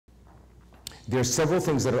There are several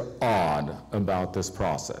things that are odd about this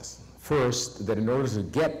process. First, that in order to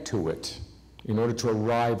get to it, in order to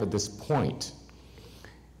arrive at this point,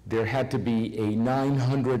 there had to be a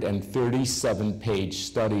 937-page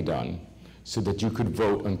study done so that you could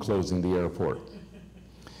vote on closing the airport.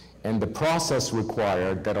 And the process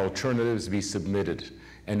required that alternatives be submitted.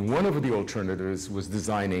 And one of the alternatives was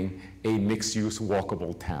designing a mixed-use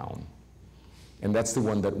walkable town. And that's the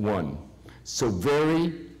one that won. So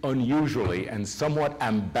very unusually and somewhat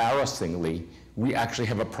embarrassingly, we actually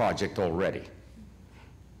have a project already.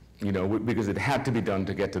 You know, because it had to be done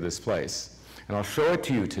to get to this place. And I'll show it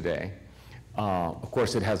to you today. Of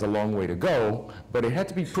course, it has a long way to go, but it had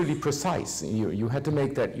to be pretty precise. You had to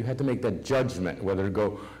make that judgment whether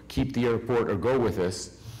to keep the airport or go with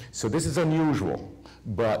this. So this is unusual,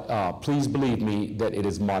 but please believe me that it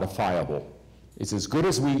is modifiable. It's as good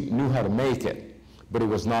as we knew how to make it, but it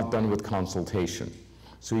was not done with consultation.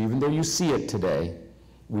 So even though you see it today,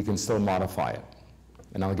 we can still modify it.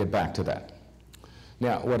 And I'll get back to that.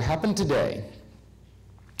 Now, what happened today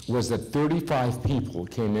was that 35 people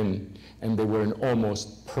came in and they were in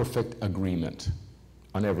almost perfect agreement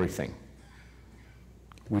on everything,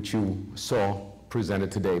 which you saw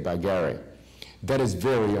presented today by Gary. That is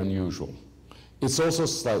very unusual. It's also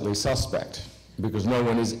slightly suspect because no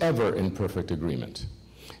one is ever in perfect agreement.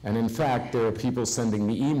 And in fact, there are people sending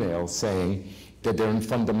me emails saying that they're in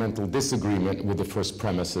fundamental disagreement with the first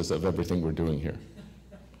premises of everything we're doing here.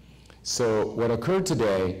 So what occurred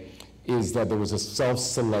today is that there was a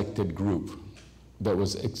self-selected group that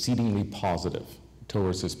was exceedingly positive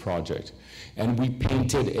towards this project. And we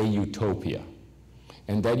painted a utopia.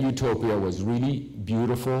 And that utopia was really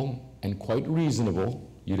beautiful and quite reasonable.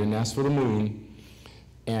 You didn't ask for the moon.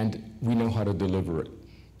 And we know how to deliver it.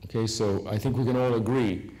 Okay, so I think we can all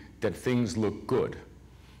agree that things look good.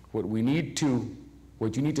 What you need to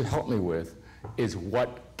help me with is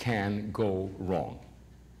what can go wrong.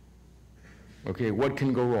 Okay, what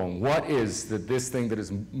can go wrong? What is this thing that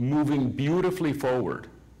is moving beautifully forward?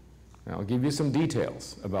 And I'll give you some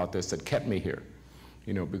details about this that kept me here,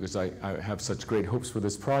 you know, because I have such great hopes for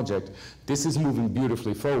this project. This is moving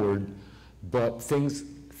beautifully forward, but things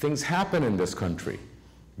happen in this country.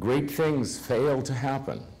 Great things fail to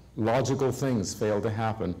happen. Logical things fail to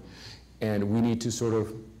happen. And we need to sort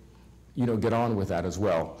of, you know, get on with that as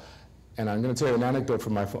well. And I'm going to tell you an anecdote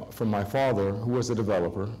from my father, who was a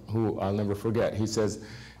developer, who I'll never forget. He says,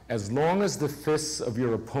 as long as the fists of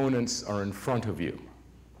your opponents are in front of you,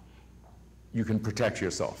 you can protect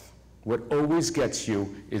yourself. What always gets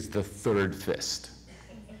you is the third fist,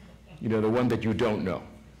 you know, the one that you don't know.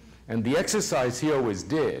 And the exercise he always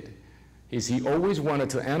did is he always wanted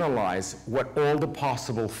to analyze what all the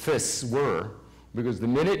possible fists were, because the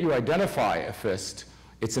minute you identify a fist,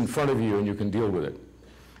 it's in front of you and you can deal with it.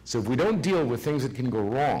 So if we don't deal with things that can go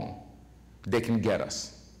wrong, they can get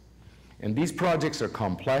us. And these projects are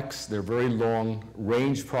complex. They're very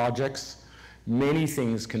long-range projects. Many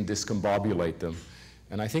things can discombobulate them.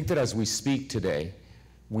 And I think that as we speak today,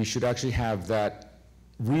 we should actually have that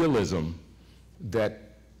realism that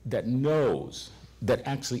knows that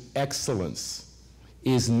actually excellence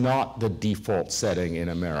is not the default setting in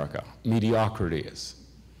America. Mediocrity is,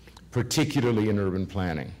 particularly in urban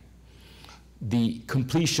planning. The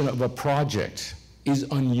completion of a project is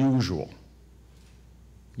unusual.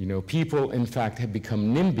 You know, people, in fact, have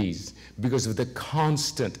become NIMBYs because of the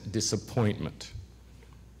constant disappointment.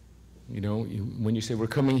 You know, when you say, we're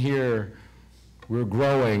coming here, we're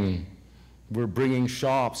growing, we're bringing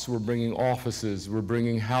shops, we're bringing offices, we're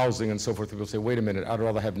bringing housing and so forth, people say, wait a minute, I'd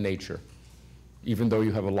rather have nature, even though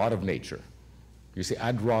you have a lot of nature. You say,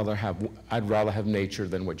 I'd rather have nature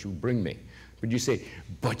than what you bring me. But you say,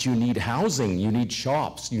 but you need housing, you need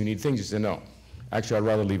shops, you need things. You say, no, actually, I'd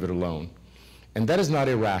rather leave it alone. And that is not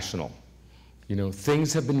irrational. You know,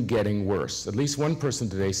 things have been getting worse. At least one person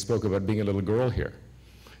today spoke about being a little girl here,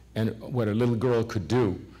 and what a little girl could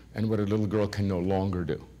do, and what a little girl can no longer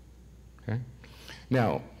do. Okay?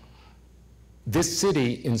 Now, this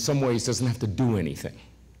city, in some ways, doesn't have to do anything.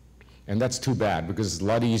 And that's too bad, because it's a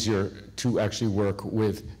lot easier to actually work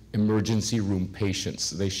with emergency room patients.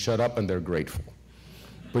 They shut up and they're grateful.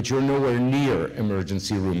 But you're nowhere near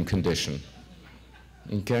emergency room condition,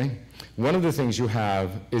 okay? One of the things you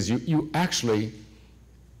have is you actually,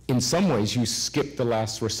 in some ways, you skipped the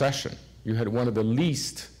last recession. You had one of the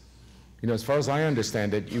least, you know, as far as I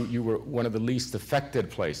understand it, you were one of the least affected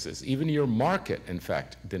places. Even your market, in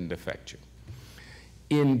fact, didn't affect you.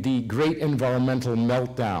 In the great environmental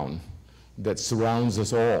meltdown that surrounds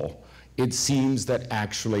us all, it seems that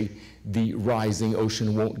actually the rising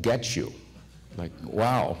ocean won't get you. Like,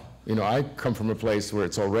 wow, you know, I come from a place where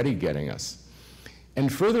it's already getting us.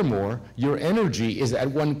 And furthermore, your energy is at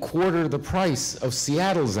 1/4 the price of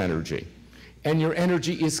Seattle's energy. And your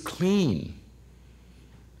energy is clean,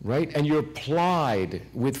 right? And you're applied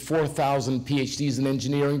with 4,000 PhDs in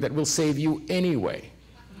engineering that will save you anyway,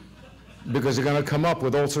 because you're going to come up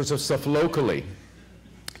with all sorts of stuff locally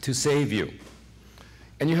to save you.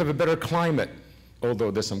 And you have a better climate,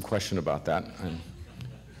 although there's some question about that.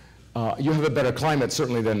 You have a better climate,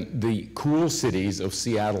 certainly, than the cool cities of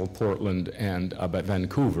Seattle, Portland, and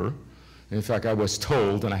Vancouver. In fact, I was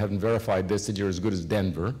told, and I haven't verified this, that you're as good as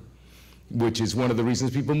Denver, which is one of the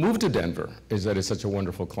reasons people move to Denver, is that it's such a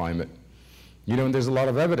wonderful climate. You know, and there's a lot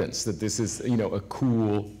of evidence that this is, you know, a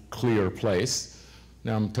cool, clear place.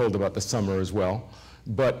 Now, I'm told about the summer as well.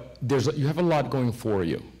 But you have a lot going for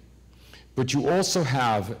you. But you also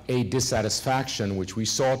have a dissatisfaction, which we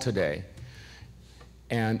saw today.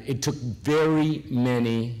 And it took very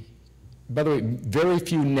many, by the way, very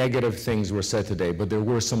few negative things were said today, but there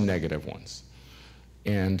were some negative ones.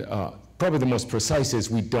 And probably the most precise is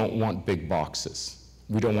we don't want big boxes.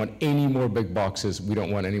 We don't want any more big boxes. We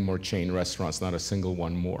don't want any more chain restaurants, not a single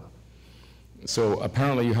one more. So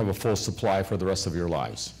apparently you have a full supply for the rest of your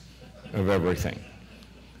lives of everything.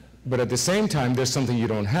 But at the same time, there's something you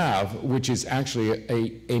don't have, which is actually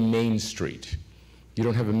a main street. You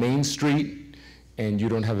don't have a main street, and you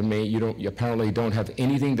don't have you apparently don't have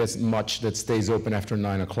anything that stays open after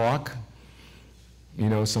 9 o'clock. You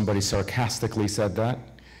know, somebody sarcastically said that.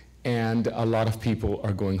 And a lot of people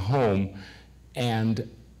are going home, and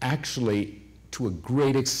actually, to a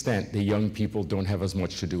great extent, the young people don't have as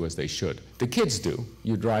much to do as they should. The kids do.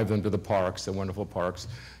 You drive them to the parks, the wonderful parks.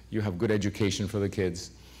 You have good education for the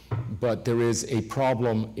kids. But there is a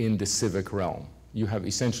problem in the civic realm. You have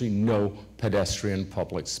essentially no pedestrian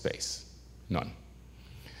public space, none.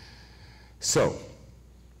 So,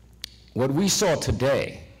 what we saw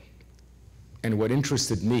today, and what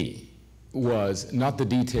interested me, was not the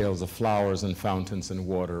details of flowers and fountains and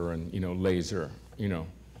water and, you know, laser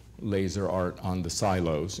art on the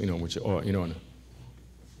silos, you know, which, you know,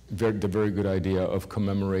 the very good idea of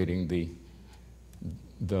commemorating the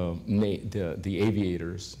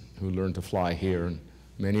aviators who learned to fly here, and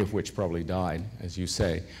many of which probably died, as you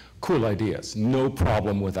say. Cool ideas, no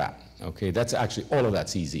problem with that, okay? That's actually, all of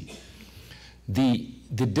that's easy. The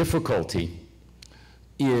difficulty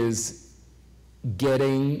is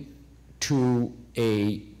getting to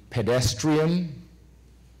a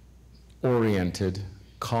pedestrian-oriented,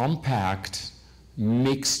 compact,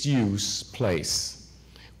 mixed-use place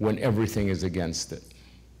when everything is against it.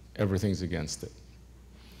 Everything's against it.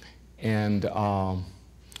 And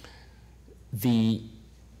the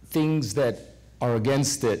things that are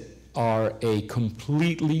against it are a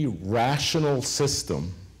completely rational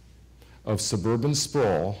system of suburban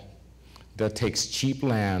sprawl that takes cheap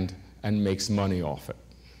land and makes money off it.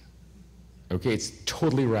 Okay, it's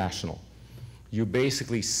totally rational. You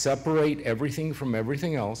basically separate everything from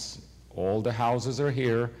everything else. All the houses are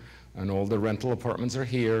here, and all the rental apartments are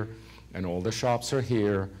here, and all the shops are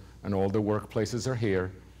here, and all the workplaces are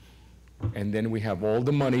here. And then we have all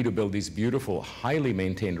the money to build these beautiful, highly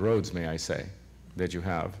maintained roads, may I say, that you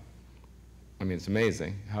have. I mean, it's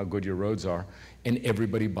amazing how good your roads are. And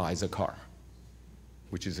everybody buys a car,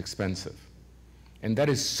 which is expensive. And that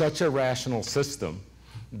is such a rational system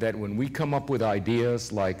that when we come up with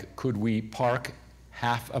ideas like, could we park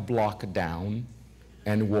half a block down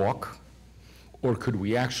and walk? Or could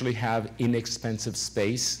we actually have inexpensive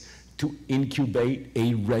space to incubate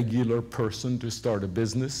a regular person to start a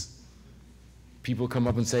business? People come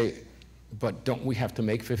up and say, but don't we have to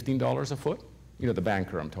make $15 a foot? You know, the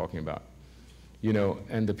banker I'm talking about. You know,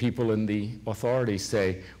 and the people in the authority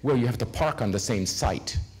say, well, you have to park on the same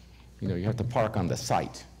site. You know, you have to park on the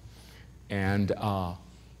site. And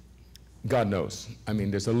God knows. I mean,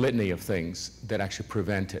 there's a litany of things that actually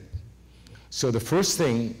prevent it. So the first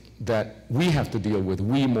thing that we have to deal with,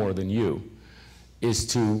 we more than you, is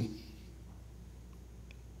to,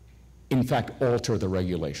 in fact, alter the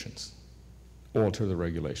regulations. Alter the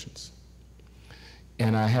regulations.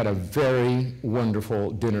 And I had a very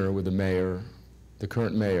wonderful dinner with the mayor, the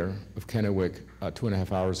current mayor of Kennewick,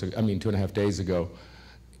 2.5 days ago,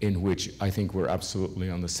 in which I think we're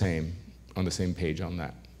absolutely on the same page on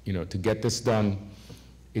that. You know, to get this done,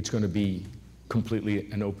 it's going to be completely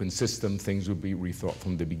an open system. Things will be rethought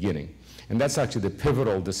from the beginning. And that's actually the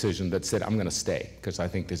pivotal decision that said, I'm going to stay, because I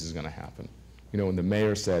think this is going to happen. You know, when the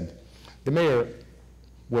mayor said, the mayor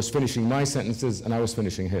was finishing my sentences and I was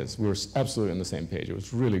finishing his. We were absolutely on the same page. It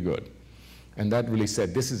was really good. And that really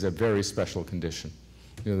said, this is a very special condition.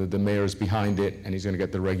 You know, that the mayor's behind it and he's going to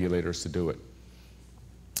get the regulators to do it.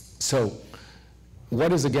 So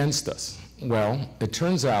what is against us? Well, it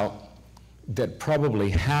turns out that probably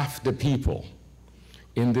half the people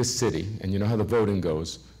in this city, and you know how the voting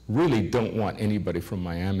goes, really don't want anybody from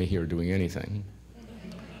Miami here doing anything.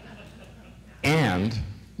 And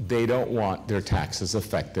they don't want their taxes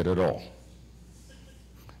affected at all.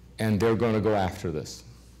 And they're going to go after this,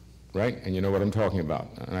 right? And you know what I'm talking about.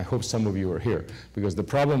 And I hope some of you are here, because the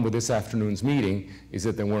problem with this afternoon's meeting is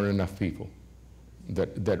that there weren't enough people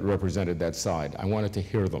that represented that side. I wanted to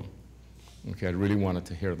hear them. Okay, I really wanted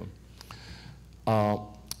to hear them.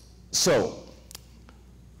 So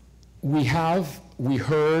we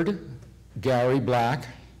heard Gary Black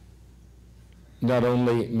not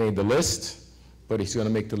only made the list, but he's going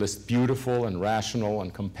to make the list beautiful and rational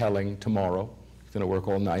and compelling tomorrow. He's going to work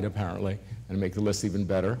all night apparently and make the list even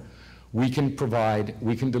better. We can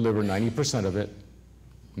deliver 90% of it,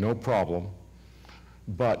 no problem.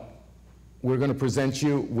 But we're going to present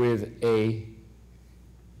you with a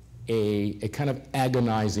kind of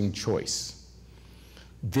agonizing choice.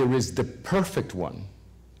 There is the perfect one,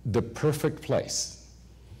 the perfect place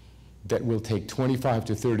that will take 25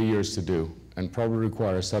 to 30 years to do and probably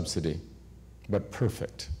require a subsidy, but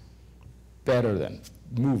perfect, better than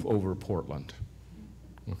move over Portland,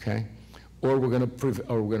 okay? Or we're going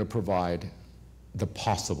to provide the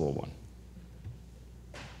possible one.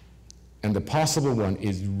 And the possible one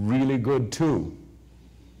is really good too,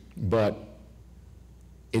 but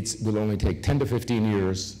it will only take 10 to 15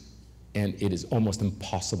 years, and it is almost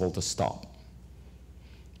impossible to stop.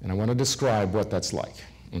 And I want to describe what that's like,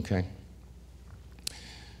 okay?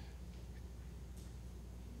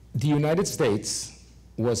 The United States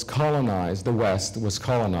was colonized, the West was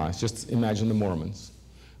colonized, just imagine the Mormons,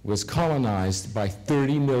 was colonized by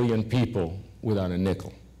 30 million people without a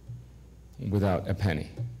nickel, without a penny.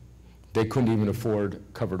 They couldn't even afford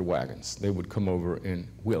covered wagons. They would come over in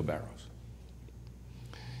wheelbarrows.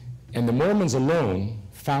 And the Mormons alone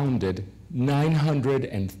founded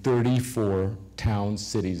 934 towns,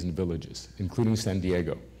 cities, and villages, including San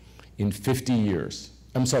Diego, in 50 years.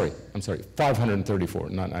 I'm sorry, 534,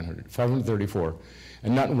 not 900, 534,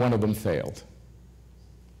 and not one of them failed.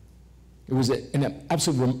 It was an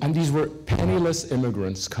absolute, and these were penniless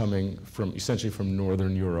immigrants coming from, essentially from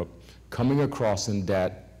Northern Europe, coming across in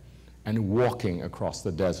debt and walking across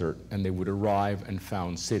the desert, and they would arrive and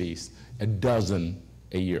found cities, a dozen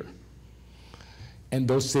a year. And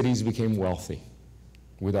those cities became wealthy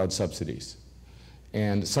without subsidies.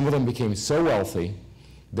 And some of them became so wealthy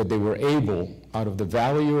that they were able, out of the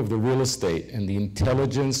value of the real estate and the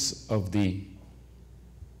intelligence of the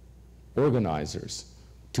organizers,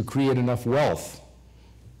 to create enough wealth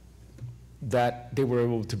that they were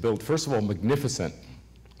able to build, first of all, magnificent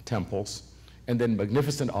temples, and then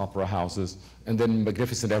magnificent opera houses, and then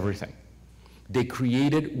magnificent everything. They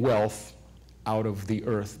created wealth out of the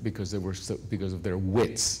earth because of their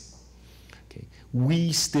wits. Okay.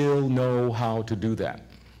 We still know how to do that.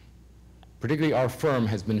 Particularly our firm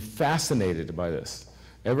has been fascinated by this.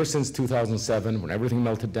 Ever since 2007, when everything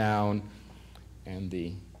melted down and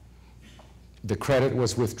the credit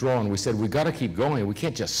was withdrawn, we said, we got to keep going. We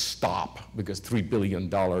can't just stop because $3 billion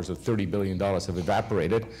or $30 billion have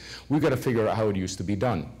evaporated. We've got to figure out how it used to be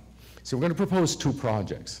done. So we're going to propose two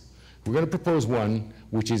projects. We're going to propose one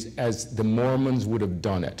which is as the Mormons would have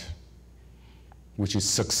done it, which is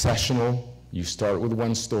successional. You start with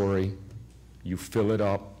one story, you fill it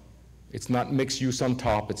up. It's not mixed use on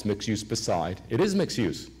top, it's mixed use beside. It is mixed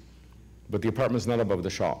use, but the apartment's not above the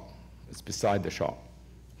shop. It's beside the shop,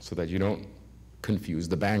 so that you don't confuse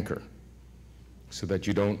the banker, so that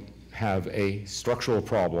you don't have a structural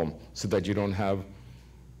problem, so that you don't have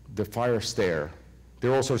the fire stair.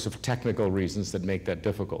 There are all sorts of technical reasons that make that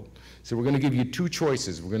difficult. So we're going to give you two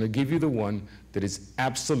choices. We're going to give you the one that is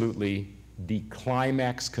absolutely the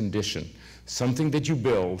climax condition, something that you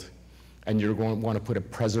build and you're going to want to put a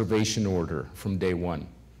preservation order from day one.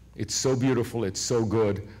 It's so beautiful, it's so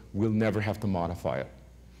good, we'll never have to modify it,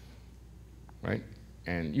 right?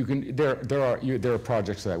 And you can, there are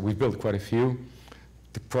projects that we've built quite a few.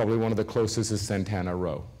 Probably one of the closest is Santana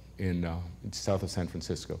Row in south of San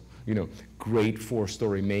Francisco. You know, great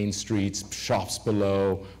four-story main streets, shops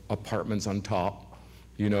below, apartments on top,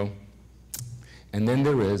 you know. And then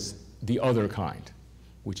there is the other kind,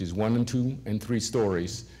 which is 1 and 2 and 3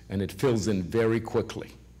 stories, and it fills in very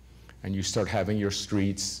quickly. And you start having your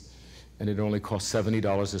streets, and it only costs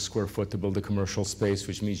 $70 a square foot to build a commercial space,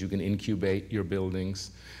 which means you can incubate your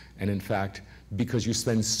buildings. And in fact, because you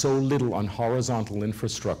spend so little on horizontal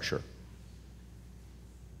infrastructure,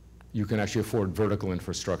 you can actually afford vertical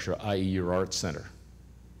infrastructure, i.e. your art center.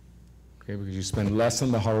 Okay, because you spend less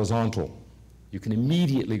on the horizontal, you can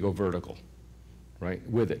immediately go vertical, right,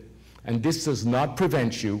 with it. And this does not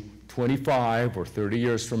prevent you 25 or 30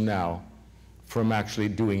 years from now from actually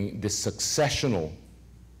doing this successional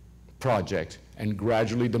project and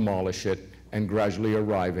gradually demolish it and gradually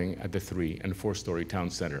arriving at the 3- and 4-story town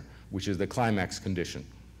center, which is the climax condition.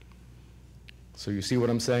 So you see what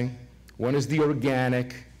I'm saying? One is the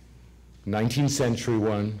organic 19th century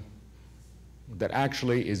one that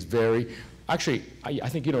actually is very, actually, I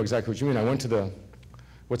think you know exactly what you mean. I went to the,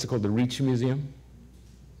 what's it called, the Reach Museum?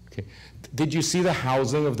 Okay. Did you see the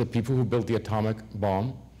housing of the people who built the atomic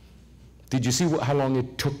bomb? Did you see how long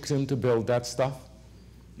it took them to build that stuff?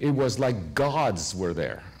 It was like gods were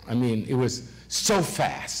there. I mean, it was so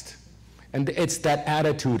fast. And it's that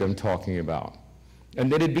attitude I'm talking about.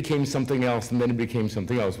 And then it became something else, and then it became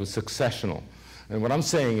something else. It was successional. And what I'm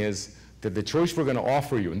saying is that the choice we're going to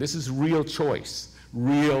offer you, and this is real choice,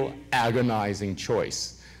 real agonizing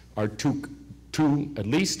choice, are at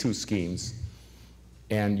least two schemes,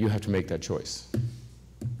 and you have to make that choice.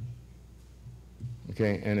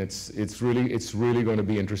 Okay, and it's really going to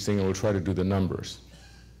be interesting, and we'll try to do the numbers.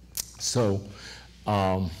 So,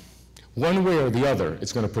 one way or the other,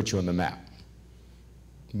 it's going to put you on the map.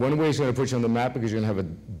 One way it's going to put you on the map because you're going to have a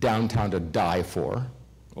downtown to die for,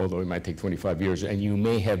 although it might take 25 years, and you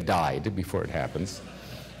may have died before it happens.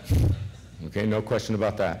 Okay, no question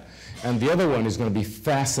about that. And the other one is going to be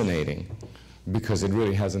fascinating because it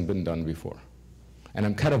really hasn't been done before. And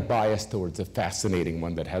I'm kind of biased towards the fascinating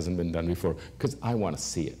one that hasn't been done before because I want to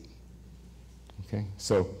see it. Okay,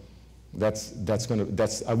 so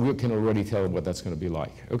we can already tell what that's going to be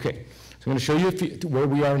like. Okay, so I'm going to show you where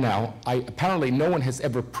we are now. Apparently, no one has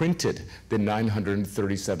ever printed the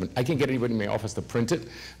 937. I can't get anybody in my office to print it.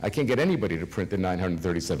 I can't get anybody to print the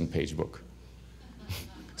 937-page book.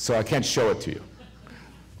 So I can't show it to you.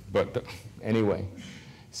 But anyway,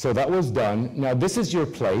 so that was done. Now, this is your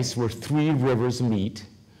place where 3 rivers meet.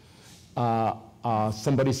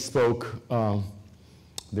 Somebody spoke.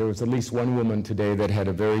 There was at least one woman today that had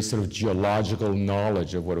a very sort of geological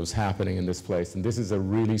knowledge of what was happening in this place, and this is a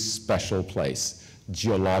really special place,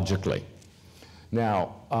 geologically.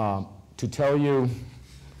 Now, to tell you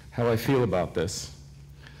how I feel about this,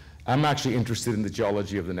 I'm actually interested in the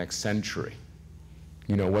geology of the next century.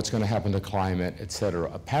 You know, what's going to happen to climate, et cetera.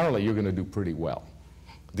 Apparently, you're going to do pretty well.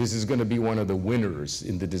 This is going to be one of the winners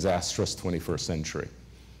in the disastrous 21st century.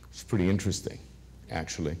 It's pretty interesting,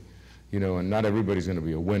 actually. You know, and not everybody's going to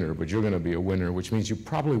be a winner, but you're going to be a winner, which means you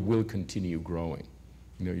probably will continue growing.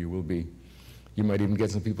 You know, you will be, you might even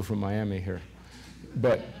get some people from Miami here.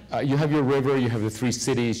 But you have your river, you have the 3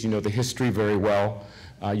 cities, you know the history very well.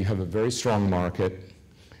 You have a very strong market.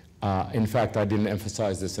 In fact, I didn't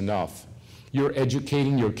emphasize this enough. You're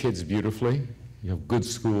educating your kids beautifully. You have good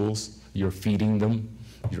schools, you're feeding them,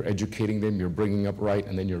 you're educating them, you're bringing up right,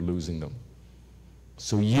 and then you're losing them.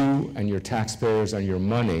 So you and your taxpayers and your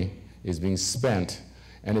money is being spent,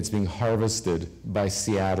 and it's being harvested by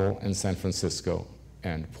Seattle and San Francisco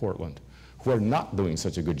and Portland, who are not doing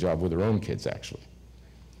such a good job with their own kids, actually.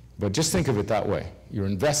 But just think of it that way. You're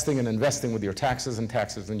investing and investing with your taxes,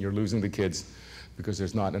 and you're losing the kids because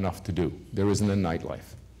there's not enough to do. There isn't a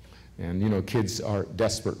nightlife. And, you know, kids are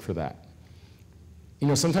desperate for that. You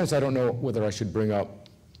know, sometimes I don't know whether I should bring up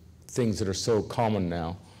things that are so common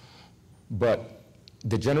now, but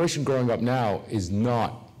the generation growing up now is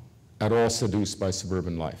not at all seduced by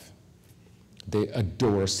suburban life. They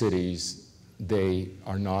adore cities. They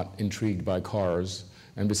are not intrigued by cars.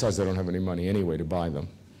 And besides, they don't have any money anyway to buy them.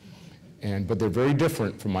 But they're very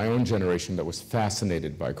different from my own generation that was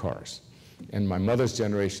fascinated by cars. And my mother's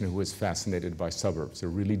generation who was fascinated by suburbs. They're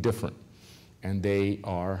really different. And they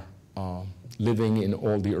are living in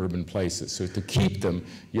all the urban places. So to keep them,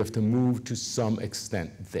 you have to move to some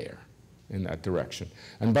extent there, in that direction.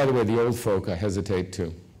 And by the way, the old folk, I hesitate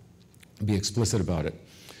to be explicit about it,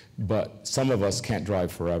 but some of us can't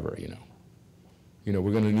drive forever, you know. You know,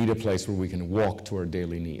 we're going to need a place where we can walk to our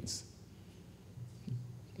daily needs,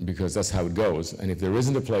 because that's how it goes. And if there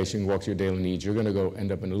isn't a place you can walk to your daily needs, you're going to go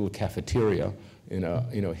end up in a little cafeteria in a,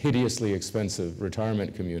 you know, hideously expensive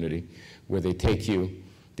retirement community where they take you,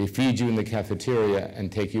 they feed you in the cafeteria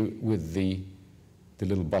and take you with the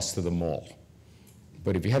little bus to the mall.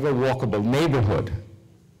 But if you have a walkable neighborhood,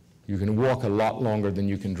 you can walk a lot longer than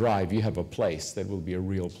you can drive. You have a place that will be a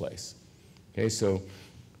real place. Okay, so,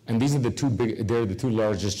 and these are they're the 2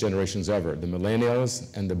 largest generations ever. The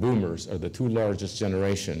millennials and the boomers are the 2 largest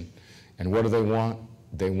generation. And what do they want?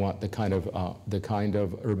 They want the kind of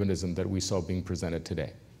urbanism that we saw being presented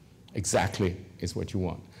today. Exactly is what you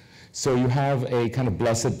want. So you have a kind of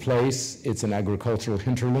blessed place. It's an agricultural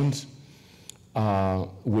hinterland,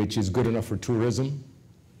 which is good enough for tourism,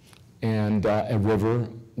 and a river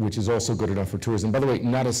which is also good enough for tourism. By the way,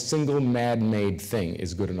 not a single man-made thing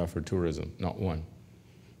is good enough for tourism, not one.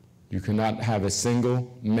 You cannot have a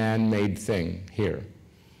single man-made thing here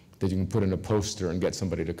that you can put in a poster and get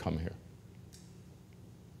somebody to come here,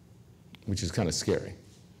 which is kind of scary,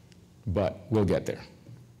 but we'll get there.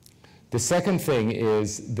 The second thing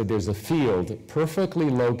is that there's a field perfectly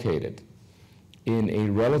located in a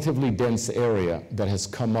relatively dense area that has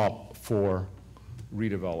come up for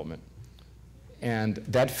redevelopment. And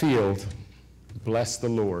that field, bless the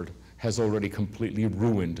Lord, has already completely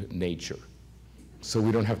ruined nature. So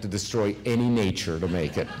we don't have to destroy any nature to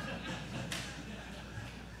make it.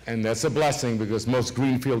 And that's a blessing, because most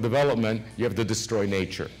greenfield development, you have to destroy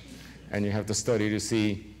nature. And you have to study to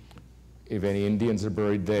see if any Indians are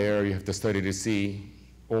buried there. You have to study to see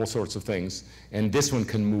all sorts of things. And this one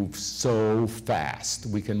can move so fast.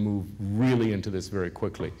 We can move really into this very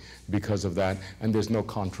quickly because of that, and there's no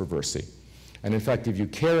controversy. And in fact, if you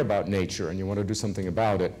care about nature and you want to do something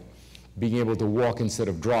about it, being able to walk instead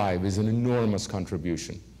of drive is an enormous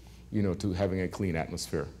contribution, you know, to having a clean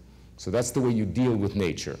atmosphere. So that's the way you deal with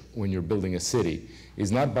nature when you're building a city,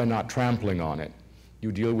 is not by not trampling on it.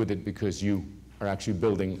 You deal with it because you are actually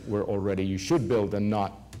building where already you should build, and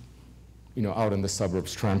not, you know, out in the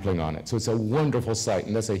suburbs trampling on it. So it's a wonderful site,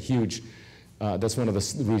 and that's a huge, that's one of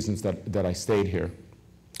the reasons that I stayed here.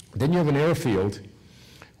 Then you have an airfield,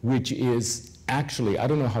 which is actually, I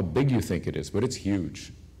don't know how big you think it is, but it's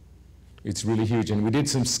huge. It's really huge, and we did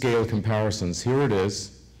some scale comparisons. Here it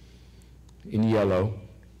is in yellow,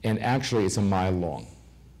 and actually it's a mile long.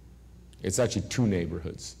 It's actually 2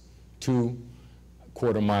 neighborhoods, 2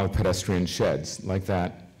 quarter-mile pedestrian sheds like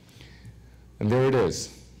that. And there it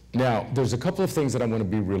is. Now, there's a couple of things that I want to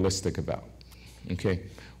be realistic about, okay?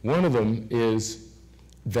 One of them is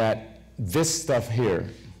that this stuff here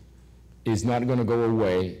is not going to go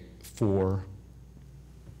away for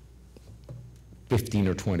 15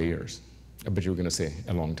 or 20 years. I bet you were going to say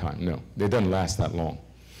a long time. No, they don't last that long.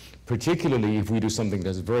 Particularly if we do something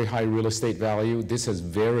that's very high real estate value. This has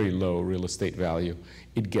very low real estate value.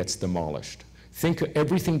 It gets demolished. Think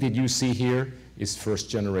everything that you see here is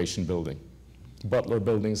first-generation building. Butler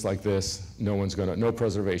buildings like this, no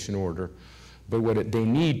preservation order. But what they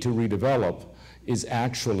need to redevelop is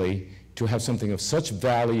actually to have something of such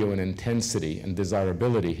value and intensity and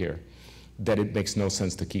desirability here that it makes no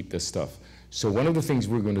sense to keep this stuff. So one of the things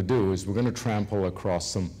we're going to do is we're going to trample across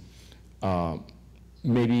some,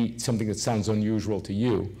 maybe something that sounds unusual to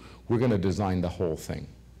you. We're going to design the whole thing.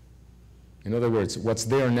 In other words, what's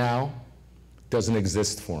there now doesn't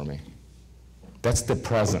exist for me. That's the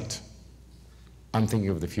present. I'm thinking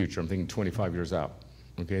of the future. I'm thinking 25 years out.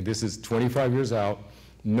 Okay, this is 25 years out.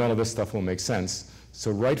 None of this stuff will make sense.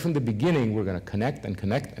 So right from the beginning, we're going to connect and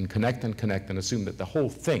connect and connect and connect and assume that the whole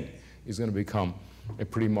thing is going to become a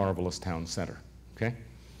pretty marvelous town center. Okay?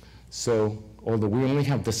 So although we only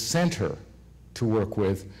have the center to work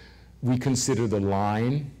with, we consider the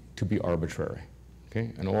line to be arbitrary.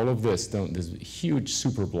 Okay? And all of this huge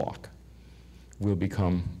super block will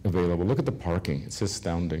become available. Look at the parking. It's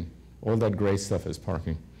astounding. All that gray stuff is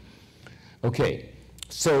parking. Okay,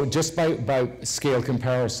 so just by scale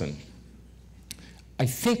comparison, I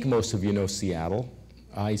think most of you know Seattle.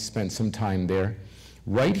 I spent some time there.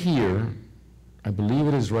 Right here, I believe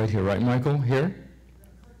it is right here, right, Michael? Here?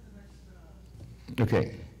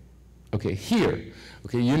 Okay, okay, here.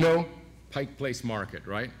 Okay, you know Pike Place Market,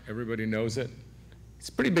 right? Everybody knows it. It's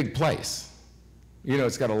a pretty big place. You know,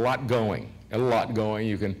 it's got a lot going, a lot going.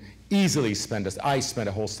 You can easily I spent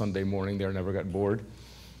a whole Sunday morning there, never got bored.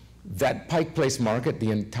 That Pike Place Market,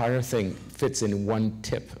 the entire thing fits in one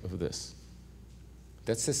tip of this.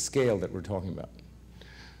 That's the scale that we're talking about.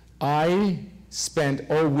 I spent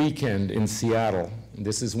all weekend in Seattle.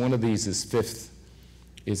 This is one of these is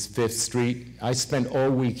Fifth Street. I spent all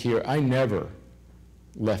week here. I never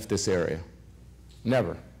left this area.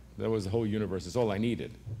 Never. That was the whole universe. It's all I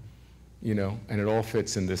needed. You know, and it all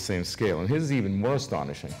fits in this same scale. And here's even more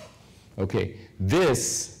astonishing. Okay,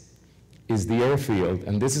 this is the airfield,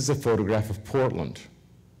 and this is a photograph of Portland,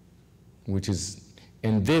 which is,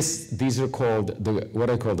 and these are called what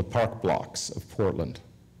I call the park blocks of Portland.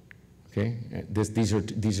 Okay, these are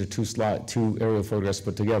two aerial photographs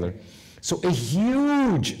put together. So a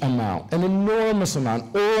huge amount, an enormous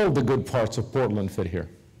amount, all the good parts of Portland fit here,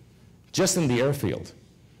 just in the airfield.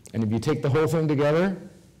 And if you take the whole thing together,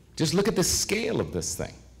 just look at the scale of this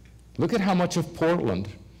thing. Look at how much of Portland.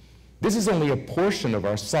 This is only a portion of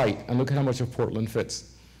our site, and look at how much of Portland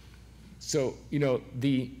fits. So, you know,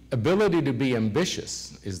 the ability to be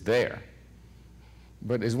ambitious is there.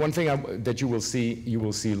 But there's one thing that you will see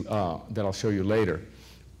that I'll show you later.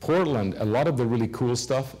 Portland, a lot of the really cool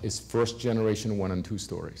stuff is first generation 1 and 2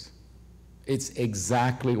 stories. It's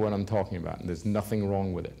exactly what I'm talking about, and there's nothing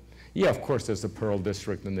wrong with it. Yeah, of course, there's the Pearl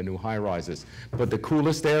District and the new high-rises, but the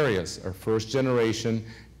coolest areas are first generation,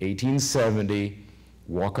 1870,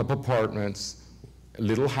 walk-up apartments,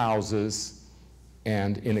 little houses,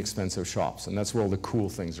 and inexpensive shops, and that's where all the cool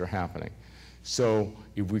things are happening. So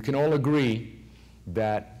if we can all agree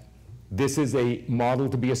that this is a model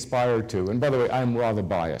to be aspired to, and by the way, I'm rather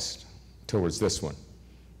biased towards this one.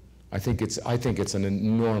 I think it's an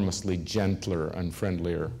enormously gentler and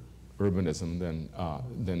friendlier urbanism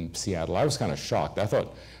than Seattle. I was kind of shocked. I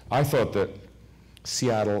thought that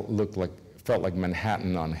Seattle felt like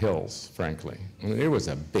Manhattan on hills, frankly. I mean, it was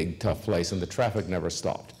a big, tough place, and the traffic never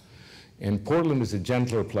stopped. And Portland is a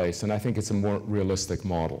gentler place, and I think it's a more realistic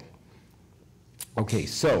model. Okay,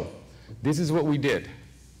 so this is what we did.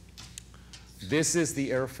 This is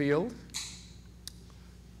the airfield,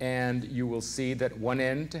 and you will see that one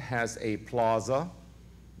end has a plaza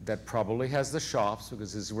that probably has the shops,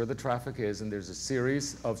 because this is where the traffic is, and there's a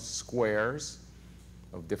series of squares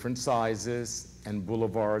of different sizes, and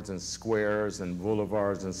boulevards and squares and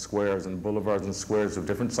boulevards and squares and boulevards and squares of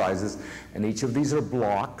different sizes, and each of these are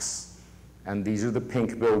blocks, and these are the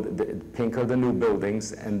pink are the new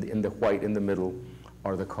buildings, and in the white in the middle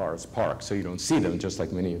are the cars parked, so you don't see them, just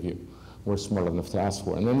like many of you were smart enough to ask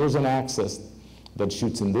for. And then there's an axis that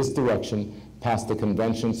shoots in this direction past the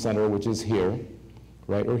convention center, which is here,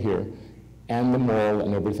 right, or here, and the mall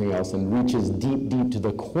and everything else, and reaches deep, deep to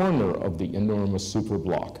the corner of the enormous super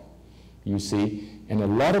block, you see. And a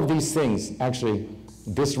lot of these things, actually,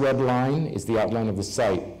 this red line is the outline of the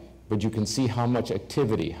site, but you can see how much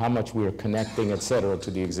activity, how much we are connecting, et cetera,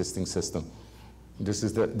 to the existing system. This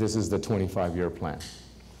is the 25-year plan.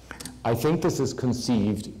 I think this is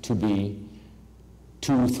conceived to be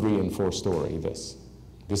 2, 3, and 4 story, this.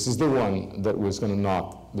 This is the one that was going to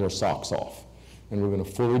knock their socks off. And we're going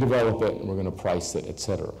to fully develop it, and we're going to price it, et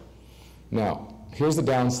cetera. Now, here's the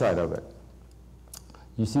downside of it.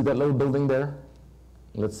 You see that little building there?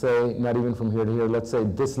 Let's say, not even from here to here, let's say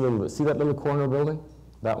this little, see that little corner building?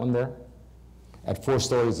 That one there? At 4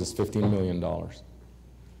 stories, it's $15 million.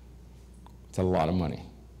 It's a lot of money.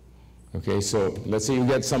 Okay, so let's say you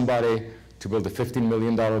get somebody to build a $15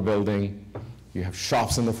 million building. You have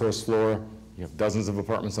shops on the first floor. You have dozens of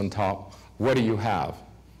apartments on top. What do you have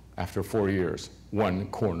after 4 years? 1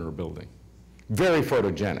 corner building. Very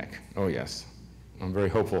photogenic. Oh, yes. I'm very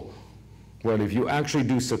hopeful. Well, if you actually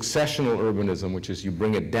do successional urbanism, which is you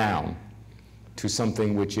bring it down to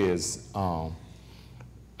something which is,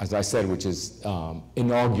 as I said, which is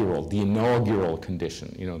inaugural, the inaugural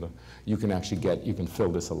condition, you know, you can actually you can fill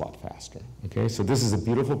this a lot faster. Okay, so this is a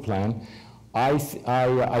beautiful plan. I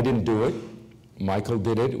didn't do it. Michael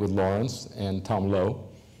did it with Lawrence and Tom Lowe,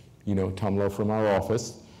 you know, Tom Lowe from our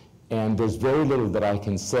office. And there's very little that I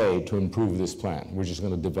can say to improve this plan. We're just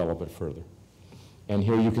going to develop it further. And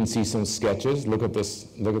here you can see some sketches. Look at this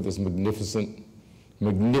magnificent,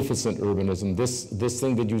 magnificent urbanism. This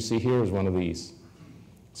thing that you see here is one of these.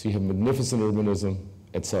 So you have magnificent urbanism,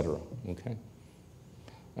 et cetera, okay?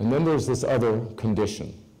 And then there's this other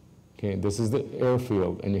condition, okay? This is the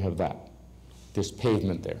airfield, and you have that. There's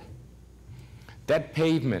pavement there. That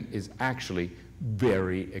pavement is actually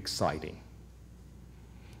very exciting,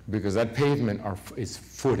 because that pavement is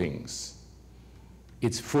footings.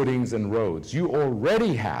 It's footings and roads. You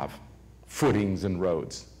already have footings and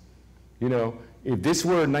roads. You know, if this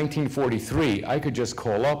were 1943, I could just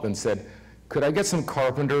call up and said, could I get some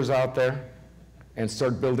carpenters out there and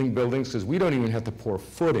start building buildings? Because we don't even have to pour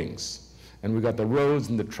footings. And we got the roads,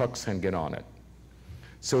 and the trucks can get on it.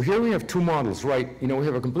 So here we have 2 models, right? You know, we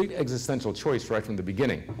have a complete existential choice right from the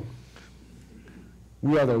beginning.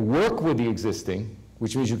 We either work with the existing,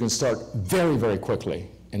 which means you can start very, very quickly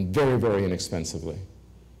and very, very inexpensively,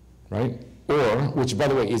 right? Or, which by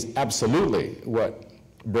the way is absolutely what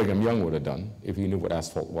Brigham Young would have done if he knew what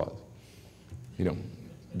asphalt was. You know,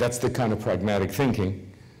 that's the kind of pragmatic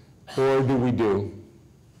thinking. Or do we do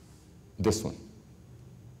this one?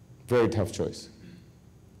 Very tough choice.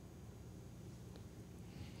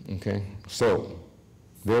 Okay, so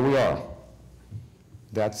there we are.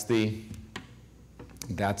 That's the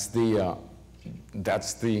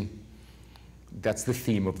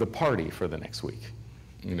theme of the party for the next week,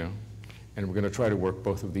 you know, and we're going to try to work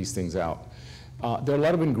both of these things out. There are a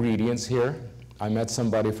lot of ingredients here. I met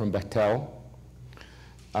somebody from Bechtel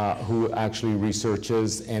who actually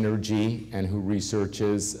researches energy and who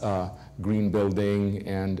researches green building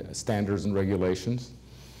and standards and regulations.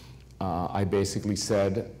 I basically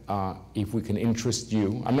said, if we can interest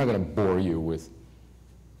you, I'm not going to bore you with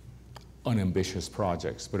unambitious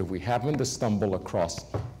projects. But if we happen to stumble across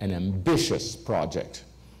an ambitious project,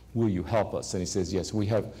 will you help us? And he says, yes, we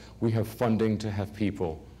have funding to have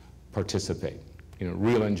people participate,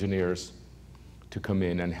 real engineers to come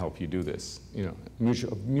in and help you do this.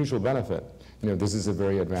 Mutual benefit. This is a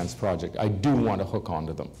very advanced project. I do want to hook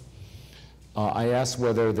onto them. I asked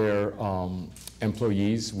whether their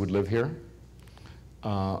employees would live here.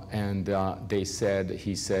 And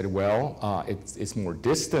he said, well, it's more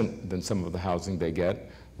distant than some of the housing they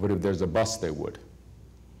get, but if there's a bus, they would.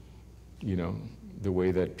 The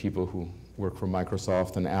way that people who work for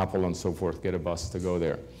Microsoft and Apple and so forth get a bus to go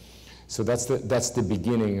there. So that's the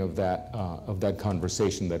beginning of that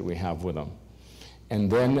conversation that we have with them. And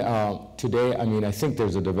then today, I think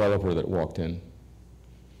there's a developer that walked in.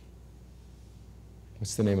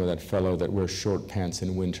 What's the name of that fellow that wears short pants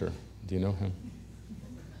in winter? Do you know him?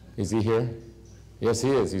 Is he here? Yes, he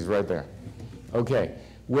is. He's right there. Okay.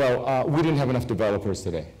 Well, we didn't have enough developers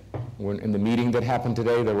today. In the meeting that happened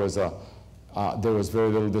today, there was very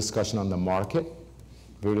little discussion on the market,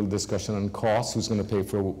 very little discussion on costs, who's going to pay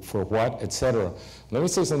for what, etc. Let me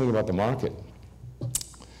say something about the market.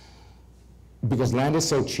 Because land is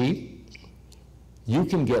so cheap, you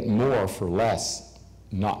can get more for less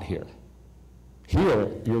not here. Here,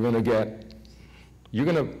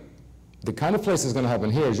 the kind of place that's going to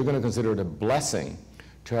happen here is you're going to consider it a blessing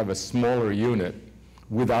to have a smaller unit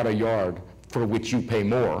without a yard for which you pay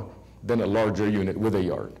more than a larger unit with a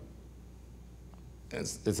yard.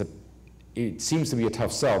 It seems to be a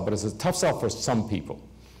tough sell, but it's a tough sell for some people.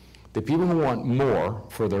 The people who want more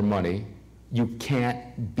for their money, you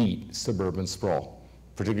can't beat suburban sprawl,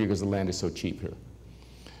 particularly because the land is so cheap here.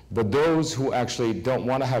 But those who actually don't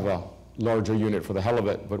want to have a larger unit for the hell of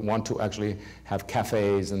it, but want to actually have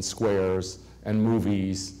cafes and squares and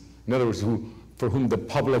movies, in other words, for whom the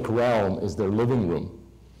public realm is their living room,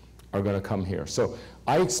 are going to come here. So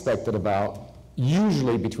I expect that about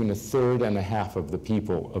usually between a third and a half of the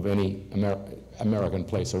people of any American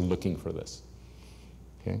place are looking for this.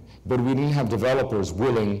 Okay? But we didn't have developers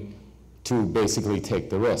willing to basically take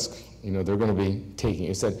the risk. They're going to be taking,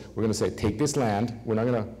 it said, we're going to say, take this land, we're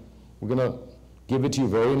going to give it to you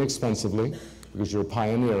very inexpensively because you're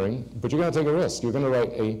pioneering, but you're going to take a risk. You're going to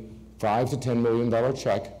write a $5 to $10 million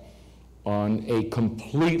check on a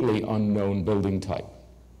completely unknown building type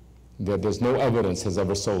that there's no evidence has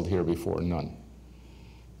ever sold here before, none.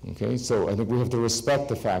 Okay, so I think we have to respect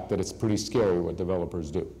the fact that it's pretty scary what developers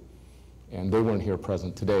do. And they weren't here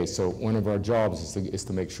present today, so one of our jobs is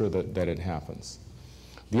to make sure that it happens.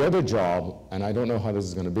 The other job, and I don't know how this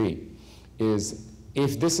is going to be, is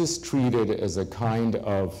if this is treated as a kind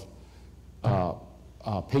of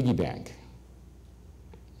piggy bank,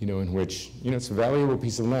 in which, it's a valuable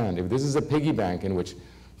piece of land. If this is a piggy bank in which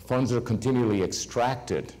funds are continually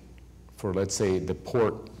extracted for, let's say, the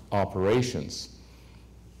port operations,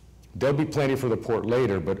 there'll be plenty for the port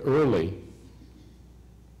later, but early,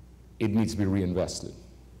 it needs to be reinvested.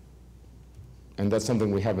 And that's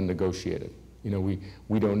something we haven't negotiated.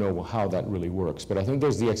 We don't know how that really works. But I think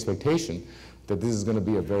there's the expectation that this is going to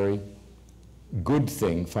be a very good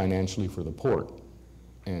thing financially for the port.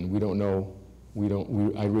 And we don't know,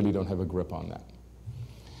 I really don't have a grip on that.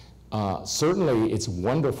 Certainly, it's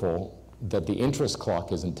wonderful that the interest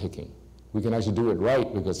clock isn't ticking. We can actually do it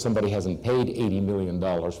right because somebody hasn't paid $80 million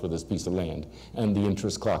for this piece of land, and the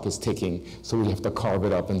interest clock is ticking, so we have to carve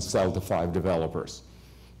it up and sell to 5 developers.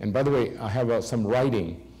 And by the way, I have some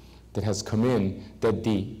writing that has come in that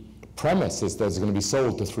the premise is that it's going to be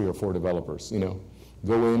sold to 3 or 4 developers.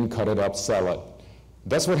 Go in, cut it up, sell it.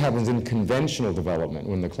 That's what happens in conventional development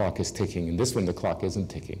when the clock is ticking. And this one, the clock isn't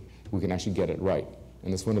ticking. We can actually get it right.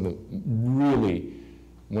 And that's one of the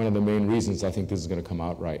main reasons I think this is going to come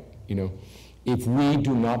out right. If we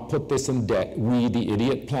do not put this in debt, we, the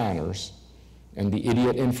idiot planners and the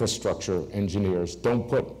idiot infrastructure engineers, don't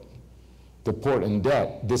put the port in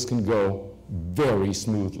debt, this can go very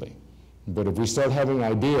smoothly. But if we start having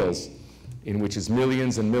ideas in which it's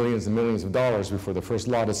millions and millions and millions of dollars before the first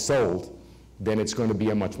lot is sold, then it's going to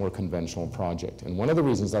be a much more conventional project. And one of the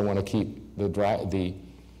reasons I want to keep the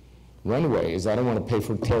runway is I don't want to pay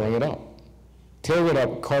for tearing it up. Tearing it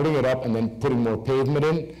up, carting it up, and then putting more pavement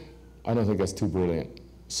in, I don't think that's too brilliant.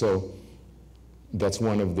 So that's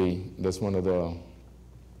one of the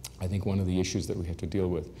issues that we have to deal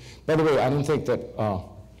with. By the way, I don't think that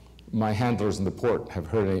my handlers in the port have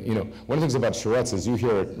heard any, one of the things about Charrettes is you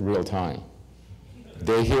hear it in real time.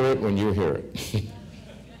 They hear it when you hear it.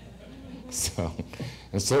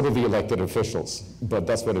 And so do the elected officials, but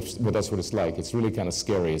that's what it's like. It's really kind of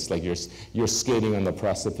scary. It's like you're skating on the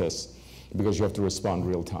precipice because you have to respond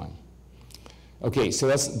real time. Okay, so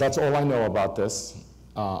that's all I know about this.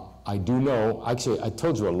 I do know, actually, I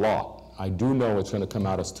told you a lot. I do know it's going to come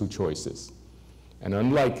out as two choices. And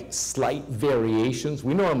unlike slight variations,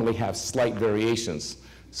 we normally have slight variations.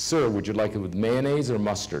 Sir, would you like it with mayonnaise or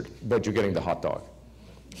mustard? But you're getting the hot dog.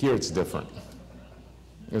 Here it's different.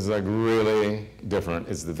 It's like really different.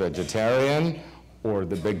 It's the vegetarian or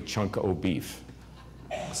the big chunk of beef.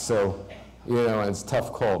 So, you know, it's a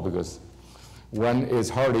tough call because one is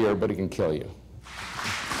heartier, but it can kill you.